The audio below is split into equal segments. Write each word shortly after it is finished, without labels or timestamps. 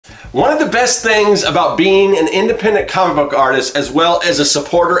One of the best things about being an independent comic book artist as well as a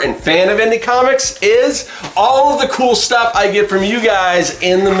supporter and fan of indie comics is all of the cool stuff I get from you guys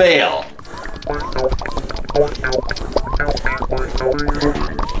in the mail.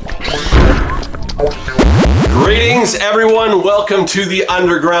 Greetings everyone, welcome to the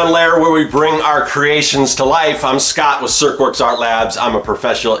underground lair where we bring our creations to life. I'm Scott with Serkworks Art Labs. I'm a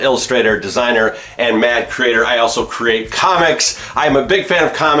professional illustrator, designer, and mad creator. I also create comics. I'm a big fan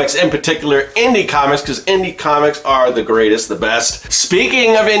of comics, in particular indie comics, because indie comics are the greatest, the best.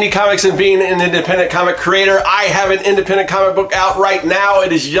 Speaking of indie comics and being an independent comic creator, I have an independent comic book out right now.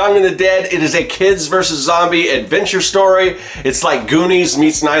 It is Young and the Dead. It is a kids versus zombie adventure story. It's like Goonies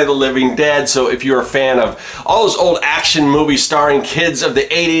meets Night of the Living Dead, so if you're a fan of all those old action movies starring kids of the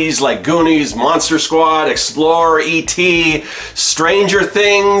 80s like Goonies, Monster Squad, Explorer, E.T., Stranger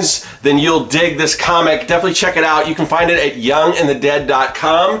Things, then you'll dig this comic. Definitely check it out. You can find it at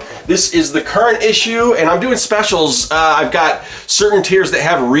youngandthedead.com. This is the current issue, and I'm doing specials. I've got certain tiers that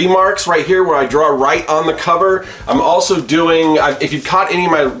have remarks right here where I draw right on the cover. I'm also doing, if you've caught any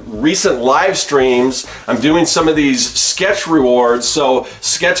of my recent live streams, I'm doing some of these sketch rewards. So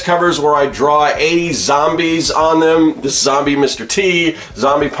sketch covers where I draw 80 zombies on them. This zombie Mr. T,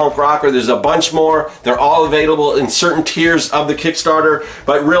 zombie punk rocker, there's a bunch more. They're all available in certain tiers of the Kickstarter,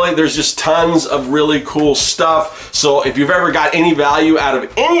 but really there's just tons of really cool stuff. So if you've ever got any value out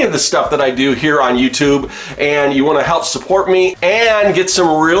of any of the stuff that I do here on YouTube and you want to help support me and get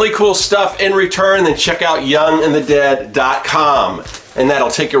some really cool stuff in return, then check out youngandthedead.com and that'll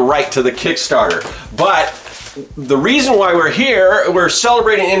take you right to the Kickstarter. But the reason why we're here, we're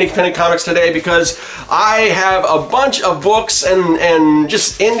celebrating independent comics today because I have a bunch of books and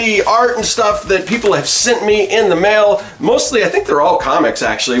just indie art and stuff that people have sent me in the mail. Mostly, I think they're all comics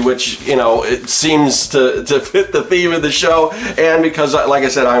actually, which, you know, it seems to fit the theme of the show. And because, like I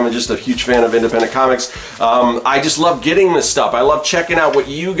said, I'm just a huge fan of independent comics, I just love getting this stuff. I love checking out what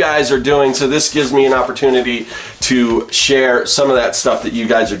you guys are doing, so this gives me an opportunity to share some of that stuff that you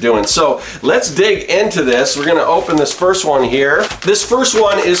guys are doing. So let's dig into this. We're going to open this first one here. This first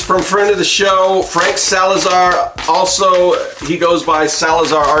one is from friend of the show, Frank Salazar. Also, he goes by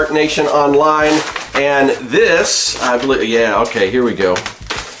Salazar Art Nation online. And this, I believe, yeah, okay, here we go.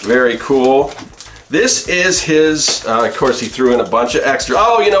 Very cool. This is his, of course, he threw in a bunch of extra.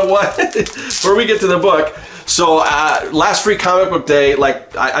 Oh, you know what? Before we get to the book, so last free comic book day,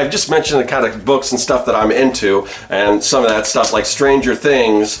 like I've just mentioned the kind of books and stuff that I'm into, and some of that stuff like Stranger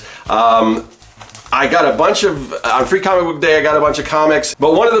Things. I got a bunch of, on Free Comic Book Day, I got a bunch of comics,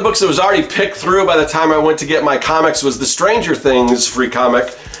 but one of the books that was already picked through by the time I went to get my comics was the Stranger Things free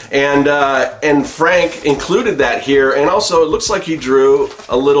comic, and Frank included that here, and also it looks like he drew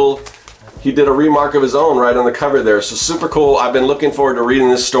a little, he did a remark of his own right on the cover there, so super cool. I've been looking forward to reading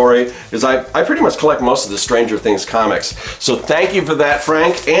this story because I pretty much collect most of the Stranger Things comics. So thank you for that,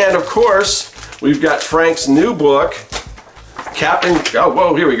 Frank, and of course, we've got Frank's new book, Captain, oh,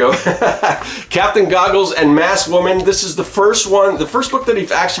 whoa, here we go. Captain Goggles and Masked Woman. This is the first one, the first book that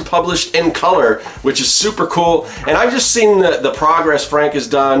he's actually published in color, which is super cool. And I've just seen the progress Frank has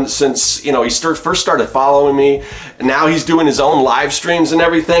done since, you know, he first started following me. And now he's doing his own live streams and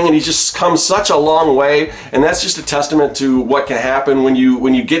everything, and he's just come such a long way. And that's just a testament to what can happen when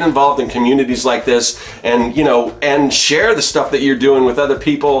you get involved in communities like this, and, you know, and share the stuff that you're doing with other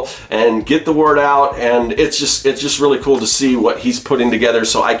people and get the word out. And it's just really cool to see what he's putting together,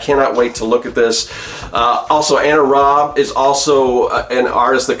 so I cannot wait to look at this. Also, Anna Robb is also an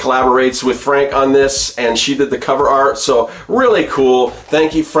artist that collaborates with Frank on this, and she did the cover art, so really cool.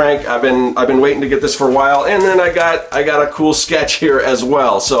 Thank you, Frank. I've been waiting to get this for a while, and then I got a cool sketch here as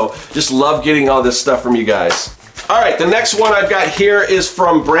well, so just love getting all this stuff from you guys. Alright, the next one I've got here is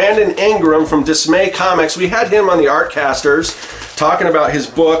from Brandon Ingram from Dismay Comics. We had him on the Artcasters talking about his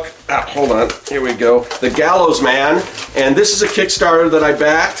book. Hold on, here we go. The Gallows Man. And this is a Kickstarter that I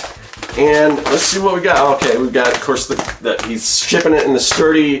backed. And let's see what we got. Okay, we've got, of course, he's shipping it in the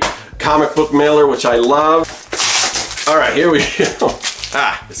sturdy comic book mailer, which I love. Alright, here we go.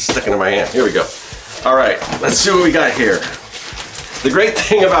 It's sticking in my hand. Here we go. Alright, let's see what we got here. The great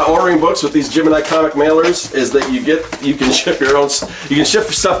thing about ordering books with these Gemini comic mailers is that you can ship your own, you can ship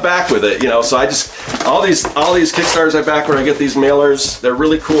stuff back with it, you know. So I just, all these Kickstarters I back where I get these mailers, they're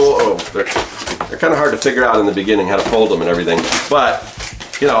really cool. Oh, they're kind of hard to figure out in the beginning how to fold them and everything, but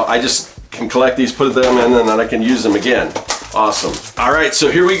you know, I just can collect these, put them in, and then I can use them again. Awesome. All right, so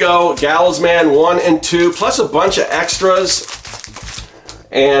here we go. Gallows Man 1 and 2, plus a bunch of extras.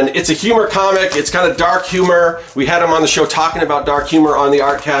 And it's a humor comic. It's kind of dark humor. We had him on the show talking about dark humor on the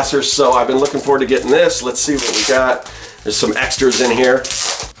Artcasters, so I've been looking forward to getting this. Let's see what we got. There's some extras in here.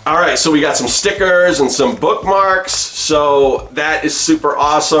 All right, so we got some stickers and some bookmarks, so that is super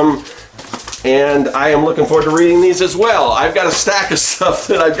awesome. And I am looking forward to reading these as well. I've got a stack of stuff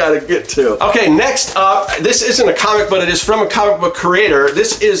that I've got to get to. Okay, next up, this isn't a comic, but it is from a comic book creator.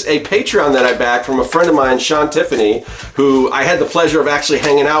 This is a Patreon that I backed from a friend of mine, Sean Tiffany, who I had the pleasure of actually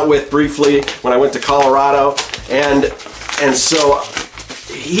hanging out with briefly when I went to Colorado. And so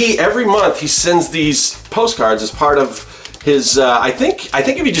he, every month, he sends these postcards as part of his, I think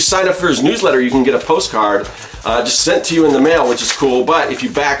if you just sign up for his newsletter, you can get a postcard just sent to you in the mail, which is cool. But if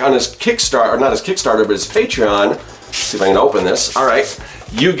you back on his Kickstarter, or not his Kickstarter, but his Patreon, let's see if I can open this. All right,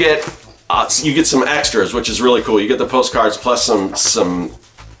 you get some extras, which is really cool. You get the postcards plus some.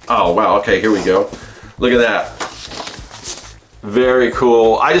 Oh wow, okay, here we go. Look at that. Very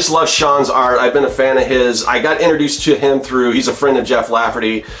cool. I just love Sean's art. I've been a fan of his. I got introduced to him through, he's a friend of Jeff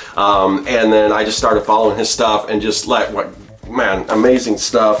Lafferty, and then I just started following his stuff and just man, amazing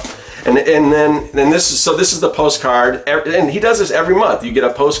stuff. And then this is the postcard, and he does this every month. You get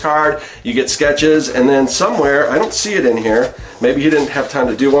a postcard, you get sketches, and then somewhere, I don't see it in here, maybe he didn't have time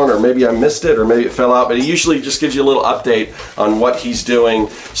to do one, or maybe I missed it, or maybe it fell out, but he usually just gives you a little update on what he's doing.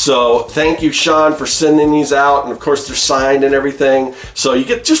 So thank you, Sean, for sending these out, and of course they're signed and everything. So you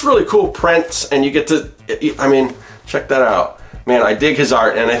get just really cool prints, and you get to, I mean, check that out. Man, I dig his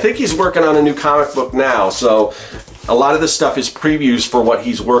art, and I think he's working on a new comic book now, so a lot of this stuff is previews for what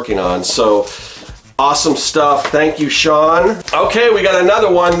he's working on. So awesome stuff. Thank you, Sean. Okay, we got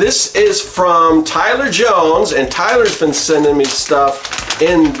another one. This is from Tyler Jones, and Tyler's been sending me stuff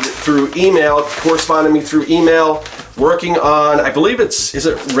in through email, corresponding me through email, working on, I believe is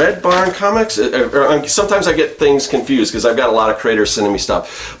it Red Barn Comics? Sometimes I get things confused because I've got a lot of creators sending me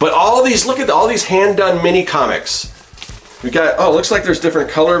stuff. But all these, look at all these hand-done mini comics. We got, oh, looks like there's different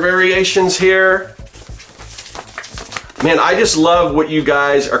color variations here. Man, I just love what you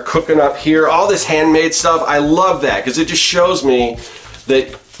guys are cooking up here. All this handmade stuff, I love that because it just shows me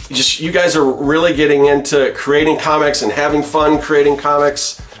that you guys are really getting into creating comics and having fun creating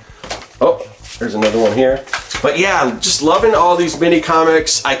comics. Oh, there's another one here. But yeah, just loving all these mini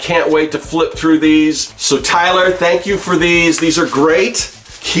comics. I can't wait to flip through these. So Tyler, thank you for these. These are great.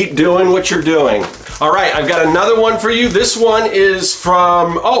 Keep doing what you're doing. All right, I've got another one for you. This one is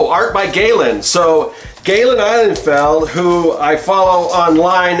from, art by Galen. So Galen Eilenfeld, who I follow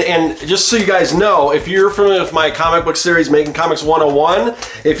online, and just so you guys know, if you're familiar with my comic book series, Making Comics 101,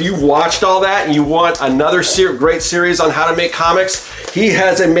 if you've watched all that and you want another great series on how to make comics, he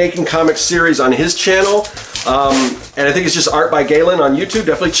has a Making Comics series on his channel, and I think it's just Art by Galen on YouTube.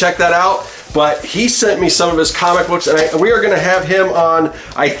 Definitely check that out. But he sent me some of his comic books, and we are going to have him on,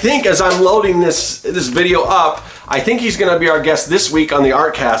 I think, as I'm loading this video up, I think he's going to be our guest this week on the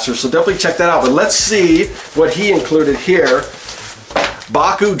Artcaster, so definitely check that out. But let's see what he included here.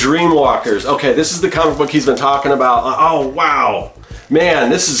 Baku Dreamwalkers. Okay, this is the comic book he's been talking about. Oh, wow. Man,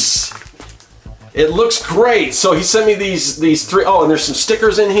 this is... It looks great. So he sent me these three. Oh, and there's some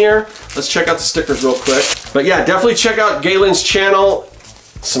stickers in here. Let's check out the stickers real quick. But yeah, definitely check out Galen's channel.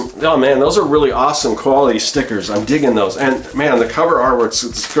 Oh man, those are really awesome quality stickers. I'm digging those. And man, the cover artwork,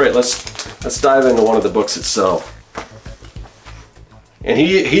 it's great. Let's dive into one of the books itself. And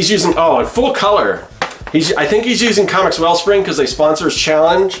he's using, in full color. I think he's using Comics Wellspring because they sponsor his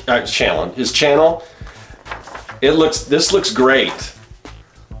his channel. This looks great.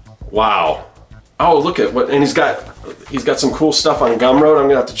 Wow. Oh, look at what, and he's got some cool stuff on Gumroad. I'm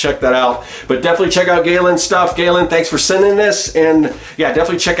gonna have to check that out. But definitely check out Galen's stuff. Galen, thanks for sending this, and yeah,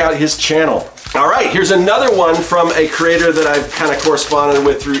 definitely check out his channel. All right, here's another one from a creator that I've kind of corresponded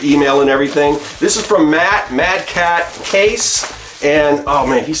with through email and everything. This is from Mad Cat Case, and oh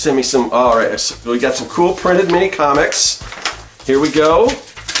man, he sent me some. All right, so we got some cool printed mini comics. Here we go.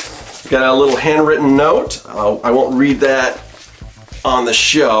 Got a little handwritten note. I won't read that on the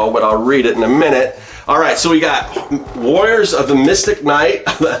show, but I'll read it in a minute. All right, so we got Warriors of the Mystic Night.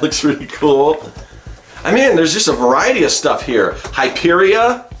 That looks really cool. I mean, there's just a variety of stuff here.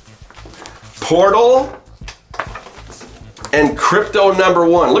 Hyperia, Portal, and Crypto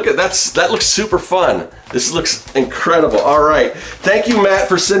 #1. Look at that looks super fun. This looks incredible. All right, thank you, Matt,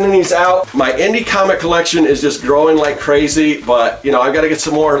 for sending these out. My indie comic collection is just growing like crazy, but you know, I've got to get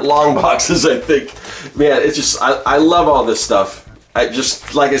some more long boxes, I think. Man, it's just, I love all this stuff.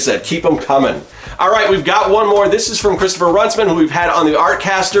 Like I said, keep them coming. All right, we've got one more. This is from Christopher Runtsman, who we've had on the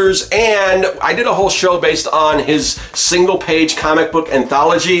Artcasters, and I did a whole show based on his single-page comic book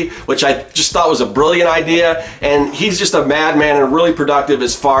anthology, which I just thought was a brilliant idea, and he's just a madman and really productive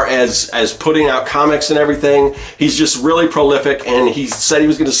as far as putting out comics and everything. He's just really prolific, and he said he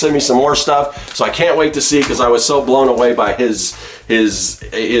was going to send me some more stuff, so I can't wait to see, because I was so blown away by his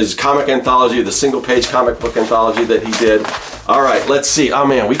his comic anthology, the single page comic book anthology that he did. All right, let's see. Oh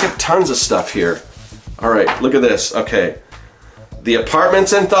man, we got tons of stuff here. All right, look at this. Okay, the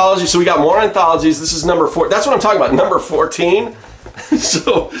Apartments anthology. So we got more anthologies. This is number 4. That's what I'm talking about. Number 14.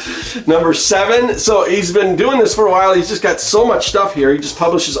 So number 7. So he's been doing this for a while. He's just got so much stuff here. He just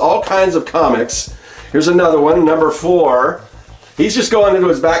publishes all kinds of comics. Here's another one, number 4. He's just going into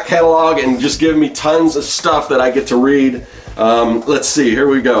his back catalog and just giving me tons of stuff that I get to read. Let's see. Here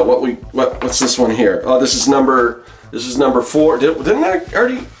we go. What's this one here? Oh, this is number 4. Didn't I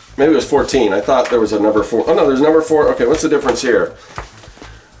already? Maybe it was 14. I thought there was a number 4. Oh no, there's number 4. Okay, what's the difference here?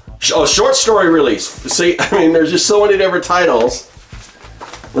 Oh, short story release. See, I mean, there's just so many different titles.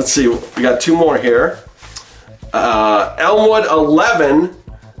 Let's see. We got 2 more here. Elmwood 11,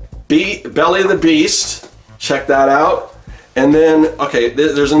 Belly of the Beast. Check that out. And then, okay,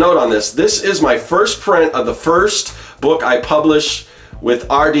 there's a note on this. This is my first print of the first book I published with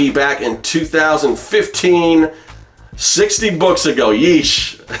RD back in 2015. 60 books ago.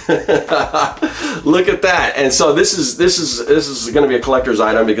 Yeesh. Look at that. And so this is going to be a collector's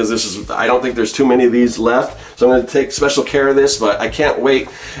item because I don't think there's too many of these left. So I'm going to take special care of this, but I can't wait.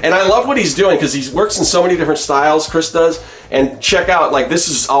 And I love what he's doing because he works in so many different styles, Chris does. And check out, like, this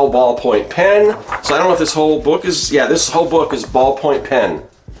is all ballpoint pen. So I don't know if this whole book is, yeah, this whole book is ballpoint pen.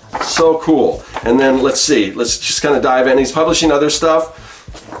 So cool. And then let's see, let's just kind of dive in. He's publishing other stuff.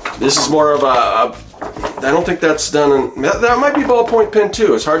 This is more of a I don't think that's done in, that might be ballpoint pen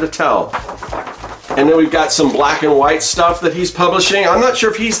too, it's hard to tell. And then we've got some black and white stuff that he's publishing. I'm not sure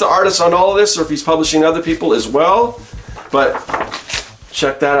if he's the artist on all of this or if he's publishing other people as well, but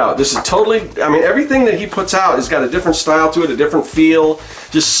check that out. This is totally, I mean, everything that he puts out has got a different style to it, a different feel,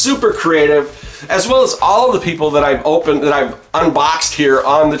 just super creative, as well as all the people that I've opened, that I've unboxed here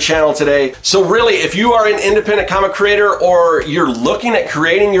on the channel today. So really, if you are an independent comic creator or you're looking at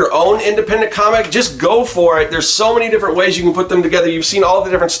creating your own independent comic, just go for it. There's so many different ways you can put them together. You've seen all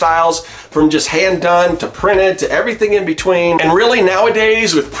the different styles, from just hand done to printed to everything in between. And really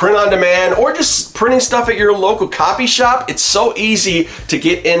nowadays with print on demand or just printing stuff at your local copy shop, it's so easy to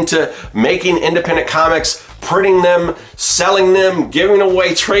get into making independent comics, printing them, selling them, giving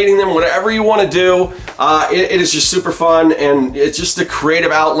away, trading them, whatever you want to do. It is just super fun, and it's just a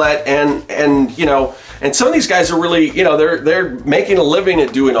creative outlet, and you know, and some of these guys are really, you know, they're making a living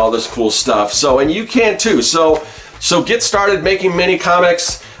at doing all this cool stuff. So, and you can too. So get started making mini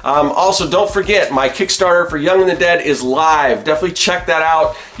comics. Also, don't forget, my Kickstarter for Young and the Dead is live. Definitely check that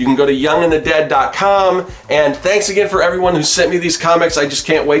out. You can go to youngandthedead.com. And thanks again for everyone who sent me these comics. I just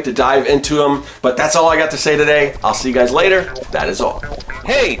can't wait to dive into them. But that's all I got to say today. I'll see you guys later. That is all.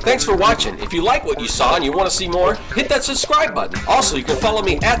 Hey, thanks for watching. If you like what you saw and you want to see more, hit that subscribe button. Also, you can follow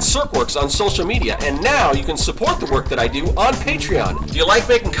me at Serkworks on social media. And now you can support the work that I do on Patreon. If you like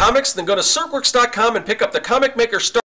making comics, then go to serkworks.com and pick up the Comic Maker Store.